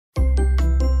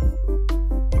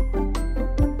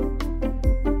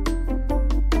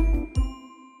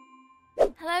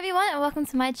everyone and welcome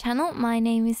to my channel. My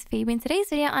name is Phoebe. In today's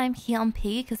video I'm here on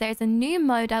Piggy because there is a new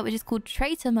mode out which is called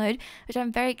Traitor mode, which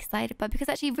I'm very excited about because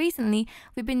actually recently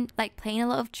we've been playing a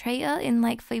lot of Traitor in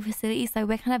free facilities, so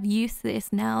we're kind of used to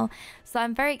this now. So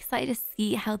I'm very excited to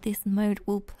see how this mode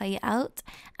will play out.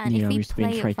 And if we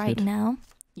play it right now,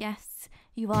 yes,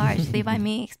 you are actually by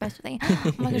me especially.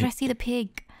 Oh my gosh, I see the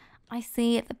pig. I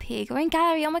see the pig. We're in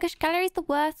gallery. Oh my gosh, gallery is the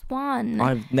worst one.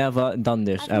 I've never done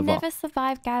this ever. I've never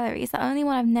survived gallery. It's the only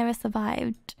one I've never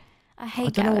survived. I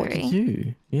hate gallery. I don't know what to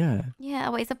do. Yeah. Yeah.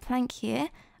 Oh, wait, it's a plank here.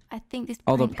 I think this.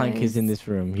 Oh, the plank is in this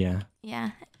room. Yeah.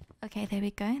 Yeah. Okay, there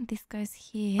we go. This goes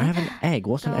here. I have an egg.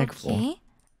 What's an egg for?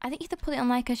 I think you have to put it on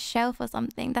a shelf or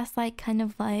something. That's kind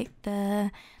of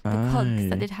the cogs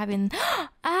that they'd have in. Ah!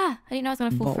 I didn't know I was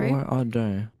gonna fall through. What are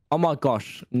they? Oh my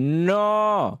gosh!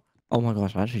 No! Oh my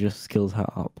gosh! I actually just skilled her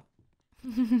up.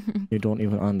 You don't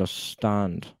even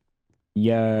understand.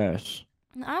 Yes.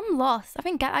 I'm lost. I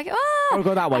think don't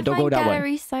go that way. Don't go that way.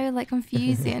 Gallery's so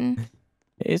confusing.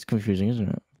 It is confusing, isn't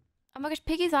it? Oh my gosh!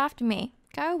 Piggy's after me.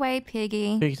 Go away,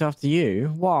 Piggy. Piggy's after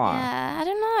you? Why? Yeah, I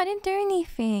don't know. I didn't do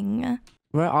anything.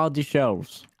 Where are the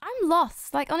shelves? I'm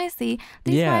lost. Honestly,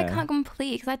 this is why I can't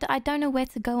complete because I don't know where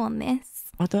to go on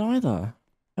this. I don't either.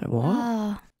 Wait, what?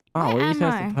 Oh, well, you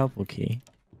said the purple key.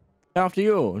 After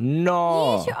you?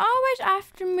 No. Yes, you're always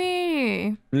after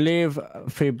me. Leave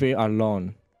Phoebe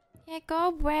alone. Yeah, go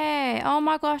away. Oh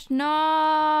my gosh,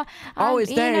 no. Oh,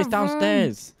 it's there. It's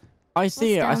downstairs. I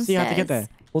see it. I see how to get there.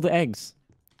 All the eggs.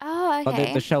 Oh,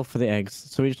 okay. The shelf for the eggs.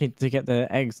 So we just need to get the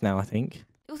eggs now, I think.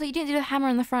 Also, you didn't do the hammer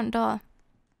on the front door.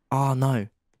 Oh, no.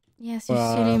 Yes, you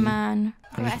silly man.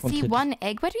 I see one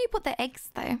egg. Where do you put the eggs,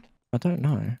 though? I don't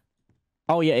know.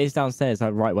 Oh, yeah, it's downstairs,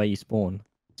 right where you spawn,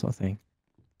 sort of thing.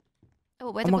 Oh,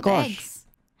 where to put the eggs?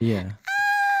 Yeah.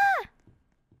 Ah!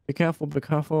 Be careful, be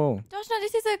careful. Josh, no,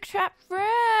 this is a trap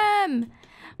room.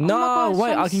 No,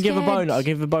 wait, I can give a bone. I'll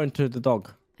give a bone to the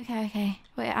dog. Okay.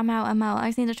 Wait, I'm out. I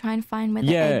just need to try and find where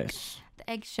the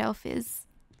egg shelf is.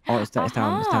 Oh, it's down.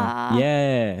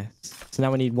 Yeah. So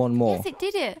now we need one more. Yes, it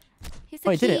did it. Here's the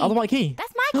key. It did it. Oh, the white key.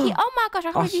 That's my key. Oh my gosh,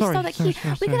 I can't believe you stole that key.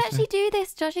 We could actually do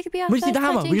this, Josh. It could be our first We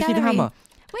just need the hammer.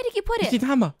 Where did you put it? We just need the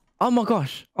hammer. Oh my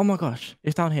gosh.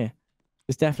 It's down here.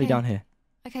 It's definitely down here.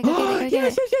 Okay, go get it.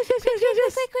 Yes.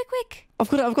 Quick. I've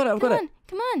got it.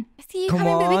 Come on. I see you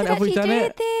coming, but we can actually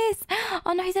do this.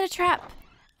 Oh no, he's in a trap.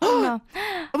 Oh no.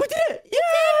 We did it! Yeah!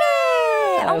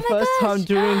 Oh my First time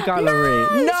doing gallery.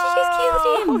 No! She's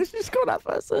killed him. She's got that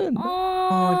person. Oh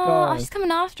my god. She's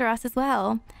coming after us as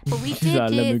well. But we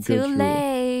did it too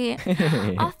late.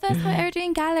 Our first time ever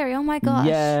doing gallery. Oh my gosh.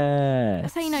 Yeah.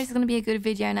 That's how you know this is going to be a good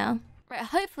video now. Right,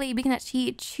 hopefully we can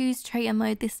actually choose Traitor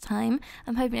mode this time.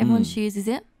 I'm hoping everyone chooses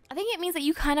it. I think it means that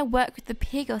you kind of work with the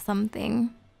pig or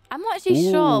something. I'm not actually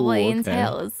sure what it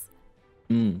entails.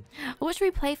 What should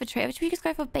we play for Traitor? Should we just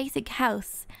go for basic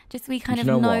house? Just so we kind of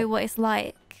know what it's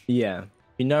like. Yeah.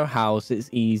 You know house, it's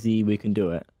easy, we can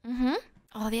do it.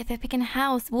 Oh, yeah, they're picking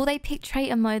house. Will they pick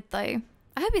Traitor mode though?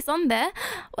 I hope it's on there.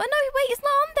 Oh no, wait, it's not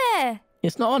on there.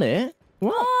 It's not on it?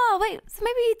 What? Oh, wait, so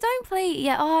maybe you don't play it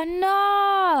yet. Oh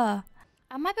no.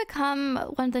 I might become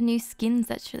one of the new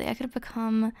skins actually. I might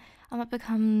become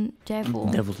Devil.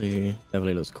 Devil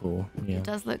looks cool. Yeah. It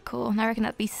does look cool. And I reckon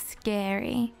that'd be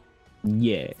scary.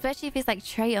 Yeah. Especially if it's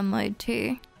Traitor mode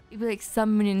too. You'd be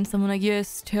summoning someone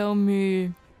yes, tell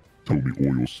me. Tell me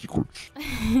all your secrets.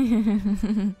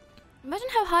 Imagine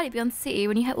how hard it'd be on City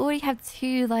when you already have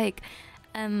two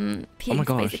pigs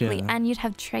basically, and you'd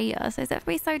have Traitor. So that'd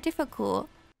be so difficult.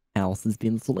 House has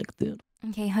been selected.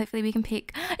 Okay, hopefully we can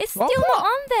pick. It's still not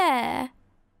on there.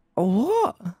 Oh,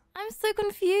 what? I'm so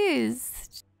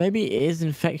confused. Maybe it is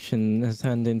infection has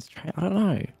turned into Traitor. I don't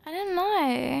know. I don't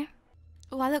know.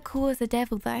 Oh, I look cool as a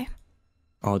devil though.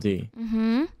 Oh, do you?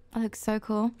 I look so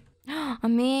cool. I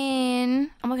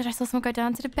mean, oh my gosh, I saw someone go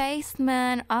down to the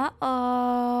basement.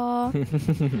 Uh-oh.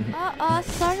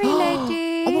 Sorry,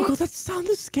 lady. Oh my god, that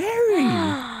sounded scary.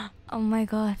 Oh my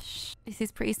gosh. This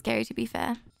is pretty scary to be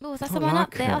fair. Oh, is that someone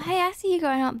up there? Oh, hey, I see you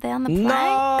going up there on the plank.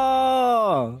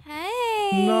 No!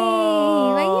 Hey!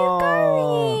 No! Where are you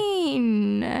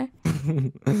going?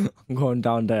 I'm going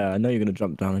down there. I know you're going to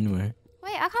jump down anyway.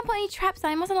 Wait, I can't put any traps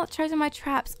down. I must have not chosen my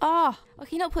traps. Oh, can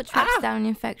you not put traps down in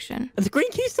infection? The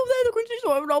green key's still there. The green key's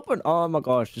not even open. Oh my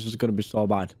gosh, this is going to be so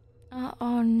bad.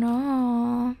 Oh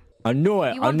no. I knew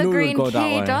it. You want the green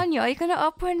key, don't you? Are you going to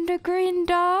open the green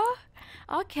door?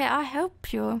 Okay, I'll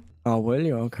help you. Oh, will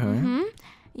you? Okay.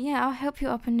 Yeah, I'll help you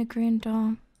open the green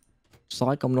door. It's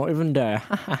like I'm not even there.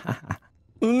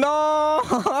 No!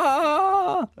 No!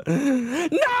 Oh, no!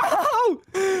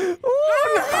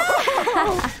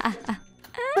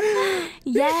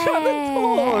 Yeah.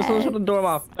 Oh, someone shut the door in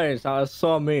my face. That was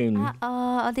so mean.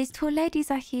 Oh, these two ladies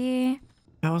are here.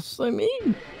 That was so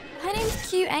mean. Her name's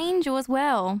Cute Angel as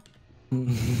well.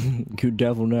 Cute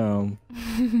devil now.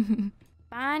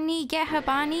 Barney, get her,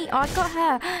 Barney. Oh, I got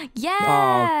her. Yes.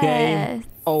 Oh, game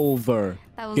over.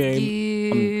 That was I'm good.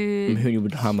 hitting you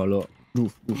with the hammer. Look.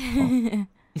 Oof, oof. Oh.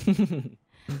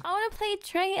 I want to play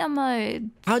traitor mode.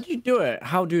 How do you do it?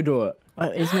 How do you do it?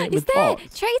 Isn't it It's with there.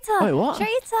 bots? Traitor. Wait, what?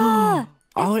 Traitor.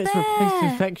 Oh, it's replaced there.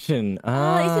 infection. Oh,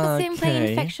 at least we got the same play Okay.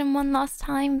 infection one last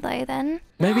time though then.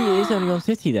 Maybe it is only on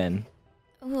City then.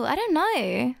 Oh, I don't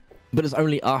know. But it's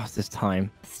only us this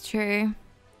time. It's true.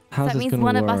 How's That this means gonna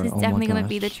one work? of us is Oh my definitely going to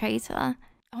be the gosh. traitor.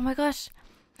 Oh my gosh.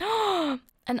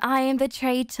 And I am the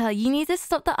traitor. You need to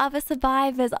stop the other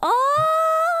survivors.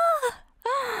 Oh!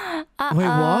 Uh-oh. Wait,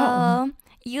 what?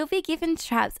 You'll be given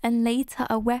traps and later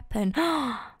a weapon.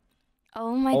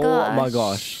 Oh my Oh gosh. my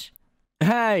gosh.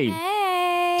 Hey!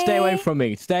 Hey! Stay away from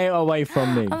me. Stay away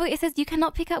from me. Oh, wait, it says you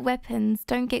cannot pick up weapons.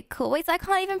 Don't get caught. Wait, so I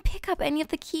can't even pick up any of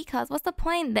the key cards. What's the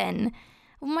point then?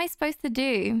 What am I supposed to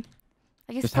do?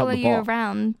 I just help follow the you bot.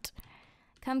 around.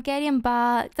 Come get him,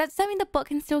 Bart. Does that mean the bot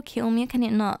can still kill me or can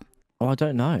it not? Oh, I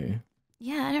don't know.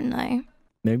 Yeah, I don't know.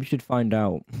 Maybe you should find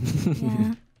out.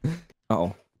 Yeah.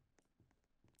 Uh-oh.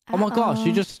 Oh my gosh, you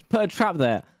Uh-oh. just put a trap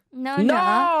there. No, No!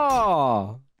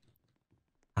 no.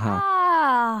 Aha.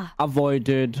 Ah.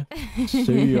 Avoided.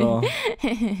 See ya.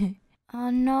 Oh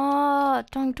no,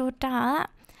 don't do that.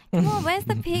 Come on, where's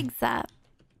the pigs at?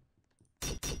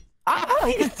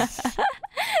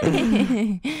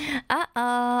 Uh-oh,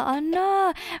 oh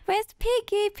no. Where's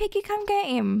Piggy? Piggy, come get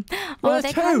him. Oh, There's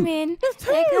they're two. coming. There's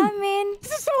They're two. coming.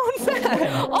 This is so unfair.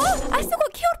 Oh, I still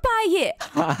got killed by it.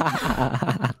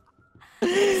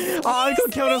 Oh, I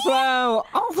got killed as well.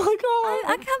 Oh my god.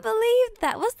 I can't believe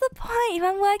that. What's the point? If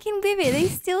I'm working with it, they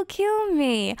still kill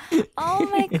me. Oh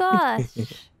my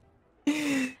gosh.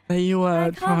 There you were I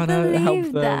trying can't to help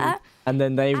believe them. that. And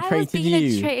then they I was traited being a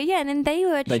you. traitor. Yeah, and then they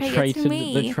were a They traitor traited to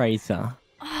me. the traitor.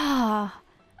 Ah,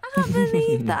 I can't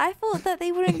believe that. I thought that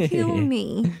they wouldn't kill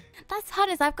me. That's hard.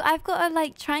 I've got to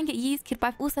like try and get used to it, but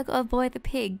I've also got to avoid the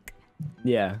pig.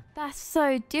 Yeah. That's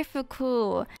so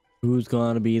difficult. Who's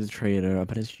gonna be the traitor? I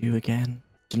bet it's you again.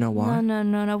 Do you know why?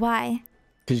 No. Why?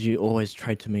 Because you always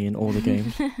traitor me in all the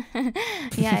games.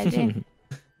 Yeah, I do.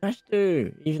 I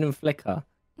do. Even in Flickr.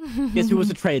 Guess who was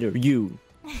the traitor? You.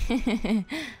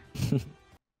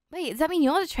 Wait, does that mean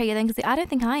you're the traitor then? Because I don't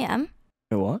think I am.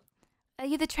 Wait, what? Are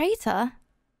you the traitor?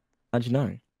 How'd you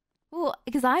know? Well,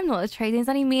 because I'm not a traitor. It's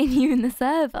only me and you in the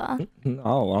server.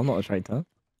 Oh, I'm not a traitor.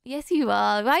 Yes, you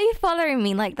are. Why are you following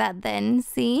me like that then?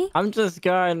 See? I'm just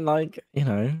going like, you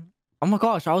know. Oh my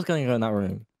gosh, I was going to go in that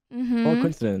room. What a Mm-hmm.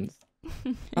 coincidence.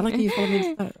 I like how you followed me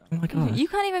instead. Oh my gosh. You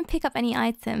can't even pick up any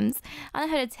items. I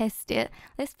know how to test it.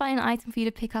 Let's find an item for you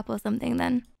to pick up or something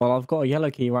then. Well, I've got a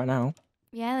yellow key right now.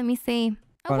 Yeah, let me see.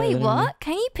 Oh, Find it wait, then. what?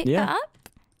 Can you pick Yeah. that up?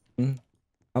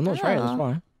 I'm not a traitor, that's Oh.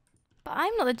 why. But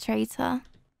I'm not a traitor.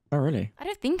 Oh, really? I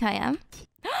don't think I am.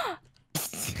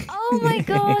 Oh my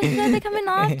gosh, no, they're coming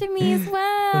after me as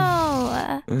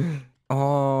well.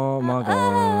 Oh my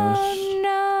gosh.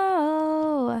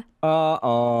 Oh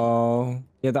Uh-oh.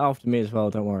 Yeah, they're after me as well,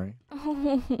 don't worry.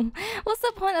 no. What's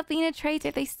the point of being a traitor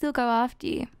if they still go after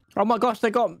you? Oh my gosh,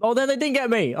 they got... Oh, they didn't get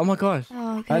me. Oh my gosh.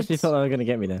 Oh, I actually good. thought they were going to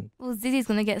get me then. Well, Zizzy's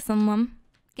gonna get someone.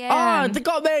 Get Oh, him. they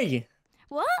got me.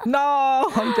 What? No,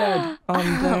 I'm dead.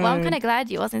 I'm dead. Well, I'm kind of glad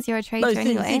you are since you're a traitor No,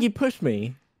 anyway. Ziggy pushed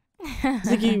me.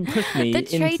 Ziggy pushed me The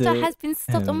traitor into has been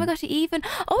stopped. Oh my him. gosh, even...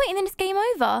 Oh wait, and then it's game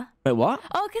over. Wait, what?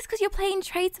 Oh, because you're playing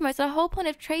traitor mode. So the whole point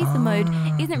of traitor mode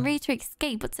isn't really to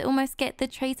escape, but to almost get the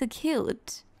traitor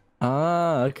killed.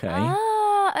 Ah, okay.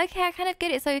 Ah, okay, I kind of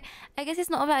get it. So I guess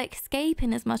it's not about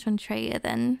escaping as much on traitor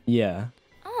then. Yeah.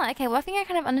 Oh, okay. Well, I think I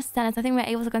kind of understand it. So I think we're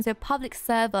able to go into a public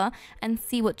server and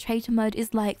see what traitor mode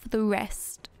is like for the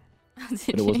rest. But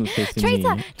it wasn't supposed to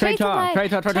Traitor! mean. Traitor mode!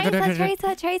 Traitor! Traitor mode!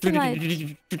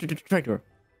 Traitor!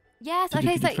 Yes,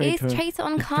 okay, so it is Traitor. traitor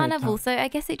on It's carnival, traitor. so I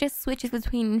guess it just switches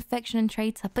between infection and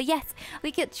traitor. But yes,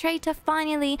 we get traitor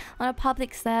finally on a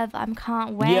public server. I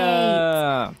can't wait.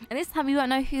 Yeah. And this time we won't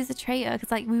know who's the traitor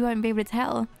because like we won't be able to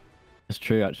tell. That's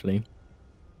true, actually.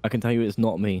 I can tell you it's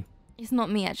not me. It's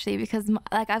not me actually because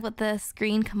like I've got the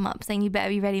screen come up saying you better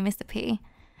be ready, Mr. P.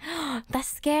 That's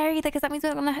scary because that means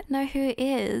we're gonna know who it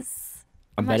is.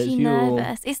 I'm bet it's actually you.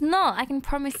 nervous. It's not. I can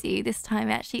promise you this time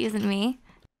it actually isn't me.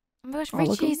 Oh my gosh, Oh, look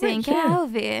at Richie's in. Rich, Get yeah. out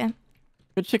of here.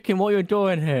 Good chicken, what are you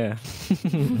doing here?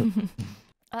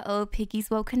 Uh-oh, Piggy's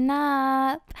woken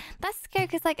up. That's scary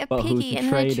because like a But who's piggy the and a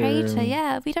traitor? traitor.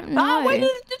 Yeah, we don't know. Ah, wait,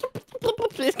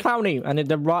 it's Clowny, and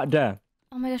they're right there.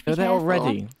 Oh my gosh, be They're there careful.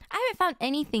 already. I haven't found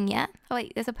anything yet. Oh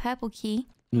wait, there's a purple key.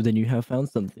 Well, then you have found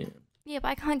something. Yeah, but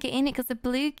I can't get in it because the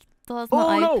blue door's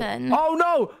not open. Oh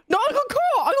no! No, I got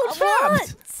caught! I got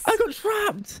trapped! What? I got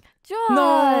trapped! Josh.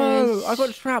 No! I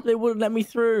got trapped. They wouldn't let me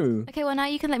through. Okay, well now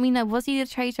you can let me know. Was he the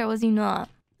traitor or was he not?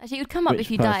 Actually, it would come up Which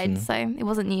if you person? died, so it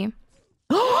wasn't you.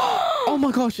 Oh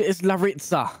my gosh, it's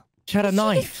Laritza. She had a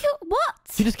knife. What?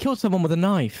 She just killed someone with a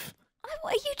knife.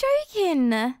 Are you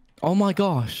joking? Oh my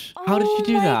gosh. How did she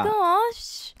do that? Oh my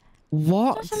gosh.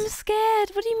 What? Josh, I'm scared.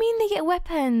 What do you mean they get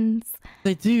weapons?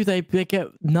 They do. They get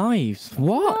knives.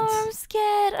 What? Oh, I'm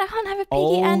scared. I can't have a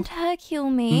piggy and her kill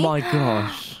me. My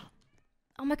gosh.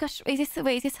 Oh my gosh. Is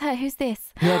this her? Who's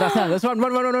this? Yeah, that's her. Let's run.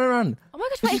 Oh my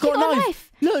gosh, wait, She's she got a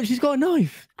knife. Look, she's got a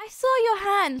knife. I saw your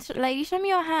hand, lady. Show me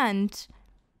your hand.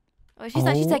 Oh, she's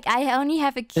like, I only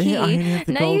have a key. Yeah, I only have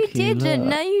the No, gold you key, didn't. look.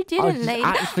 No, you I didn't, was lady.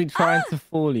 actually trying to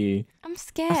fool you. I'm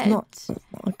scared. That's not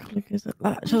a click, is it?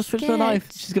 She'll switch to the knife.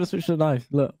 scared. She's gonna switch to the knife.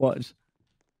 Look, watch.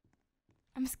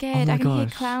 I'm scared. my I can hear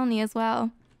gosh. Clowny as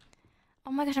well.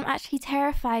 Oh my gosh, I'm actually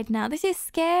terrified now. This is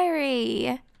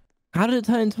scary. How did it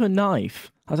turn into a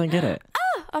knife? I don't get it.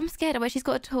 Oh, I'm scared. Wait, she's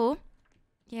got a tool.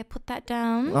 Yeah, put that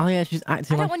down. Oh yeah, she's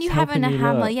acting I don't like want she's you having a helping you,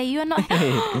 hammer. look. Yeah, you are not.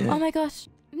 Oh my gosh.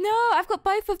 No, I've got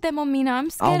both of them on me now. I'm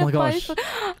scared my of gosh. both.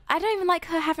 I don't even like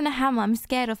her having a hammer. I'm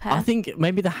scared of her. I think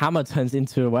maybe the hammer turns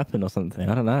into a weapon or something.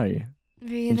 I don't know.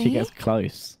 Really? When she gets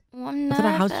close. Oh, I'm I don't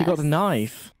know how she got the nervous.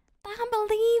 knife. I can't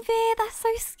believe it. That's so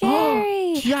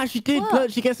scary. She actually did. What?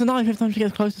 Look, she gets a knife every time she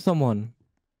gets close to someone.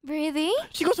 Really?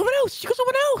 She got someone else. She got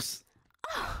someone else.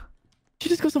 She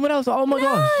just got someone else. Oh my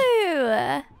gosh.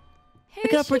 No. Who's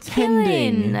Look at her she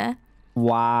pretending. killing?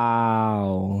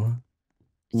 Wow.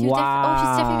 She's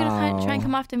definitely gonna try and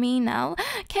come after me now.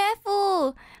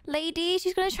 Careful, lady.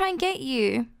 She's gonna try and get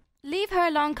you. Leave her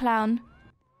alone, clown.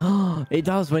 It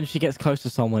does when she gets close to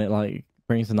someone. It like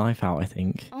brings the knife out. I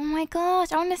think. Oh my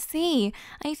gosh, I want to see.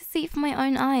 I need to see it for my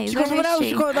own eyes. She got someone else.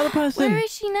 She got another person. Where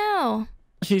is she now?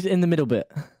 She's in the middle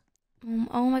bit.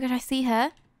 Oh my gosh, I see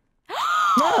her.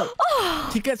 No.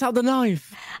 She gets out the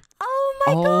knife. Oh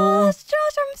my gosh, Josh,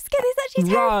 I'm scared. It's actually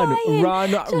terrifying. Run,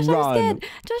 Josh, I'm scared.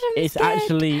 Josh, I'm It's scared.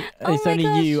 actually, Oh it's my only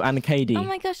gosh. you and Katie. Oh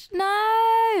my gosh,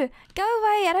 no. Go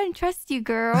away. I don't trust you,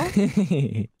 girl.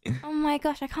 Oh my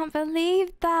gosh, I can't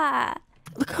believe that.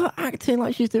 Look at her acting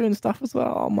like she's doing stuff as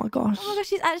well. Oh my gosh. Oh my gosh,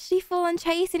 she's actually full on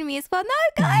chasing me as well.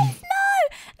 No, guys,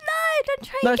 no. No, don't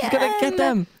try No, and she's get gonna get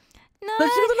them. No, No,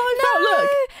 she's got the knife out, look.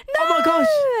 No. Oh my gosh.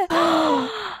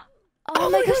 Oh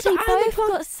my gosh, they and both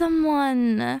got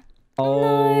someone. Oh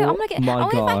No, I'm gonna get. my I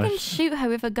wonder if I can gosh. shoot her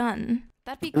with a gun.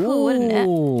 That'd be cool, wouldn't it?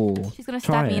 Ooh. She's gonna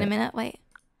Try stab me in a it. minute. Wait.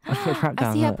 I should have trapped I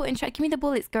down. see her look. putting track. Give me the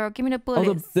bullets, girl. Give me the Oh,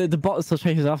 bullets. the bot still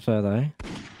chases after her though.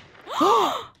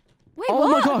 Wait, Oh what?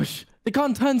 my gosh. The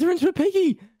gun turns her into a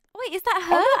piggy. Wait, is that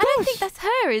her? Oh my I don't think gosh. that's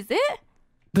her, is it?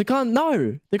 The gun,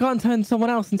 no. The gun turned someone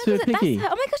else into a That's piggy. her.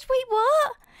 Oh my gosh, wait,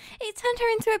 what? It turned her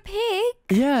into a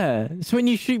pig? Yeah. So when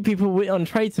you shoot people on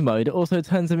traitor mode, it also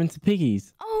turns them into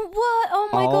piggies. Oh, what? Oh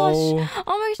my gosh.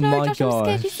 Oh my gosh, no, my Josh, I'm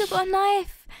scared. She's still got a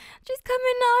knife. She's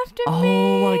coming after Oh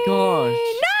me. my gosh.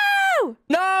 No!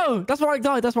 No! That's where I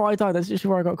died. That's where I died. That's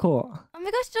literally where I got caught. Oh my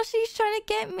gosh, Josh, she's trying to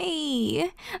get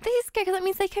me. This is scary because that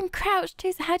means they can crouch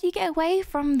too. So how do you get away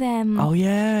from them? Oh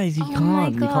yeah, you Oh my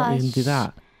can't. You can't even do gosh.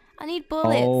 that. I need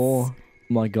bullets. Oh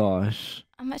my gosh.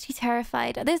 I'm actually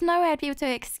terrified. There's no way I'd be able to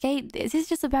escape this. It's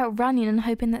just about running and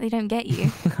hoping that they don't get you.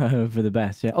 For the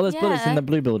best, yeah. Oh, there's bullets in Yeah. the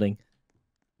blue building.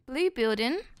 Blue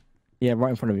building. Yeah,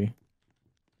 right in front of you.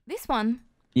 This one.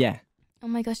 Yeah. Oh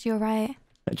my gosh, you're right.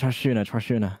 Try shooting her. Try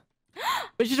shooting her.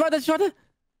 But she's right there. She's right there.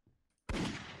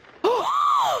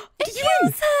 It Did you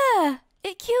win? kills her.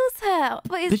 It kills her.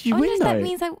 But Did you I wonder win, if that though?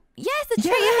 means yes, the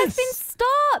traitor has been Yes.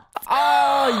 stopped.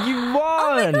 Oh, you won!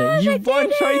 my gosh, you I won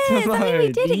did traitor it. I mode. think we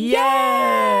did it.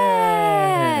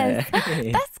 Yeah.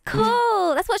 That's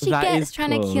cool. That's what she That gets is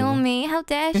trying to cool. kill me. How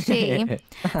dare she?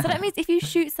 So that means if you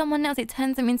shoot someone else, it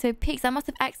turns them into a pig. So I must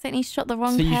have accidentally shot the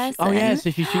wrong So you person. oh yeah, so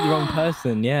if you shoot the wrong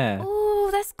person, yeah. Oh,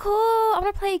 that's cool. I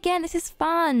want to play again. This is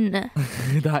fun.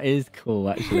 That is cool,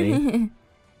 actually.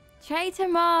 Traitor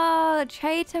mod.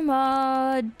 Traitor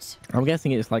mod. I'm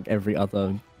guessing it's like every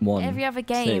other one. Every other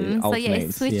game. So yeah, it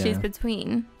alternates, switches yeah.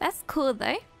 between. That's cool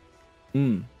though.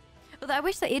 Mm. Although I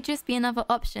wish that it'd just be another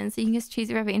option so you can just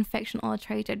choose whether infection or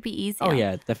traitor. It'd be easier. Oh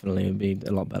yeah, definitely. It'd be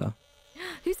a lot better.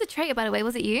 Who's the traitor, by the way?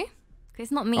 Was it you? 'Cause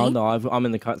it's not me. Oh no, I'm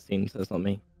in the cutscene, so it's not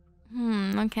me.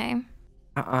 Okay.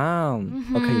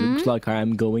 Okay, looks like I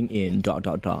am going in. ...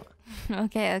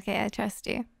 Okay, I trust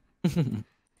you.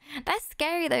 That's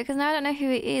scary though, because now I don't know who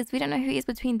it is. We don't know who it is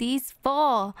between these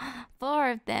four. Four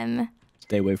of them.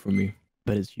 Stay away from me.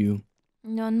 But it's you.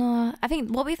 No. I think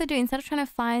what we have to do, instead of trying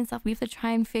to find stuff, we have to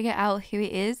try and figure out who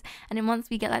it is. And then once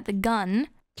we get like the gun...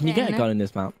 Can you get a gun in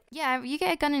this map? Yeah, you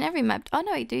get a gun in every map. Oh,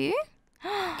 no, wait, do you?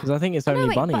 Because I think it's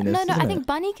only Bunny in this, No, isn't I it? think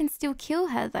Bunny can still kill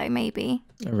her though, maybe.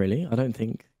 Oh, really? I don't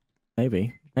think...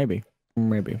 Maybe.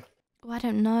 Oh, I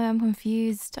don't know. I'm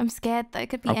confused. I'm scared though. It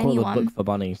could be I've anyone. got the book for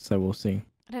Bunny, so we'll see.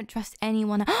 I don't trust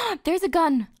anyone. There's a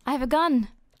gun. I have a gun.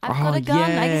 I've got a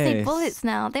gun. I can see bullets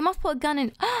now. They must put a gun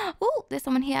in. Oh, there's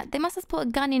someone here. They must have put a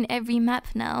gun in every map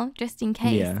now, just in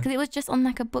case. Yeah. Because it was just on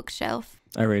like a bookshelf.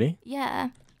 Oh, really? Yeah.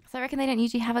 So I reckon they don't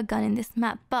usually have a gun in this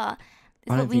map, but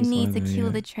it's what we need to kill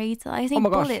the traitor. I just need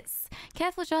bullets.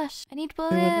 Careful, Josh. I need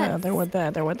bullets. They were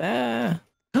there.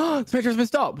 The traitor's been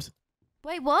stopped.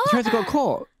 Wait, what? The traitor got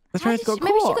caught. Maybe she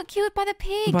got killed by the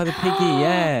pig. By the piggy,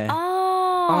 yeah.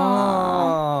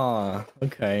 Oh.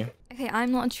 Okay. Okay,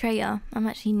 I'm not a traitor. I'm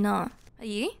actually not. Are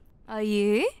you?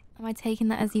 Am I taking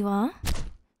that as you are?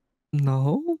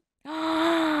 No.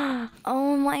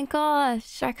 Oh my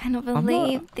gosh, I cannot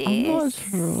believe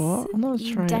this. I'm not a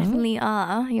traitor. You definitely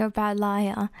are. You're a bad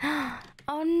liar.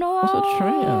 Oh no. What's a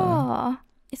traitor?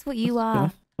 It's what you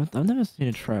are. I've never seen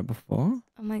a traitor before.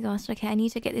 Oh my gosh, okay, I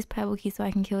need to get this purple key so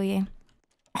I can kill you.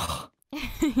 What?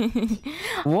 Is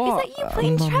that you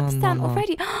putting traps down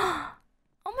already? Oh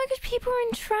my gosh, people are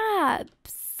in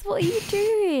traps. What are you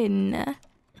doing?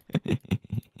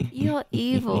 You're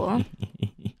evil.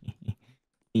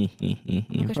 I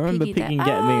remember Piggy can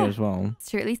get me as well.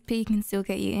 So at least Piggy can still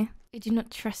get you. I do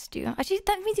not trust you. Actually,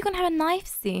 that means you're going to have a knife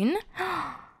soon.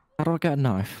 How do I get a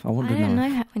knife? I want a knife. I don't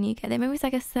know when you get there. Maybe it's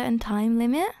like a certain time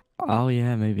limit. Oh,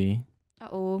 yeah, maybe.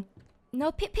 Uh-oh.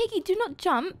 No, Piggy, do not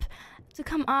jump to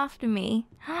come after me.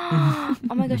 Oh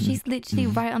my gosh, she's literally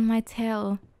right on my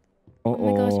tail. Oh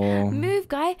my gosh. Move,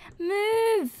 guy.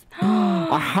 Move.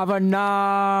 I have a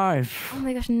knife. Oh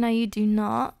my gosh, no, you do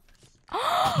not.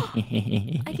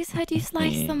 I just heard you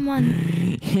slice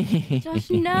someone. Josh,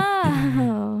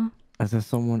 no. Is there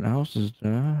someone else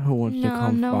there who wants to come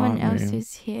fight me? No one else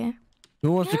is here.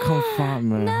 Who wants to come fight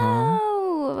me,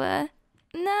 huh?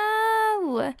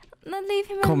 No. No, leave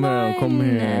him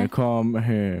alone. Come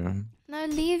here. No,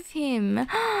 leave him.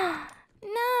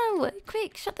 No.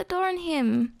 Quick, shut the door on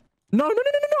him. No. I'm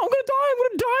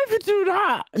gonna die if you do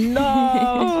that.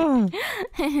 No.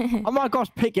 Oh my gosh,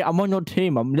 Piggy, I'm on your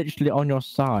team. I'm literally on your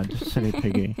side. Silly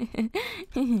Piggy.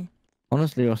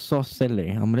 Honestly, you're so silly.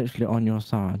 I'm literally on your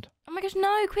side. Oh my gosh,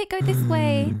 no. Quick, go this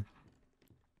way.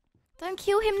 Don't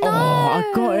kill him. No. Oh,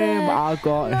 I got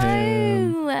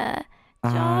him. I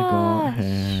got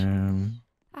him.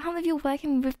 I can't believe you're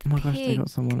working with the pig. Oh my gosh, they got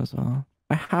someone as well.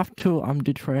 I have to. I'm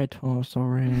the traitor.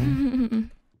 Sorry.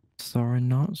 Sorry,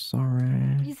 not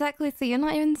sorry. Exactly. So you're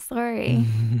not even sorry.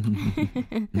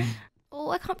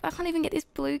 Oh, I can't even get this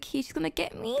blue key. She's gonna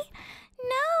get me.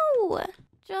 No,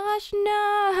 Josh,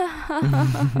 no.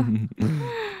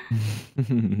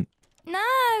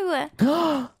 No.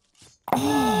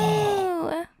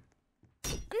 Oh.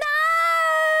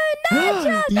 No,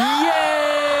 Josh.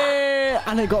 Yeah!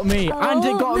 And it got me. And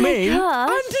it got me. Gosh.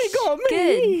 And it got me.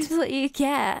 Good. That's what you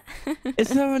get.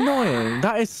 It's so annoying.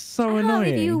 That is so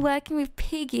annoying. You working with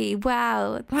Piggy.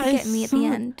 Wow. To get me at the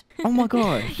end. Oh my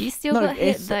gosh. You still got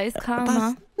hit though. It's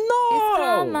karma. No. It's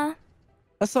karma.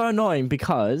 That's so annoying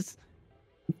because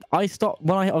I stopped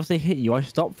when I obviously hit you. I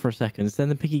stopped for a second. Then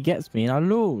the Piggy gets me and I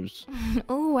lose.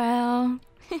 Oh well.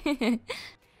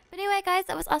 But anyway, guys,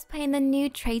 that was us playing the new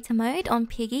traitor mode on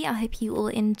Piggy. I hope you all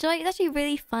enjoyed. It's actually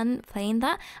really fun playing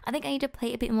that. I think I need to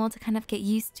play it a bit more to kind of get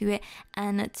used to it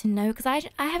and to know, because I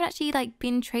haven't actually like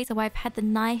been traitor where I've had the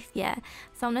knife yet.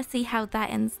 So I'm gonna see how that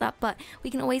ends up. But we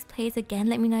can always play it again.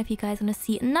 Let me know if you guys want to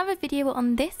see another video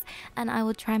on this, and I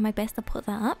will try my best to put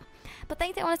that up. But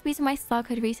thanks everyone for using my star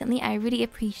code recently. I really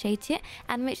appreciate it.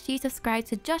 And make sure you subscribe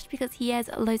to Josh because he has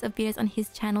loads of videos on his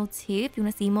channel too if you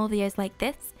want to see more videos like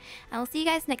this. I will see you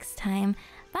guys next time.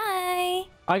 Bye!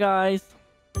 Bye guys!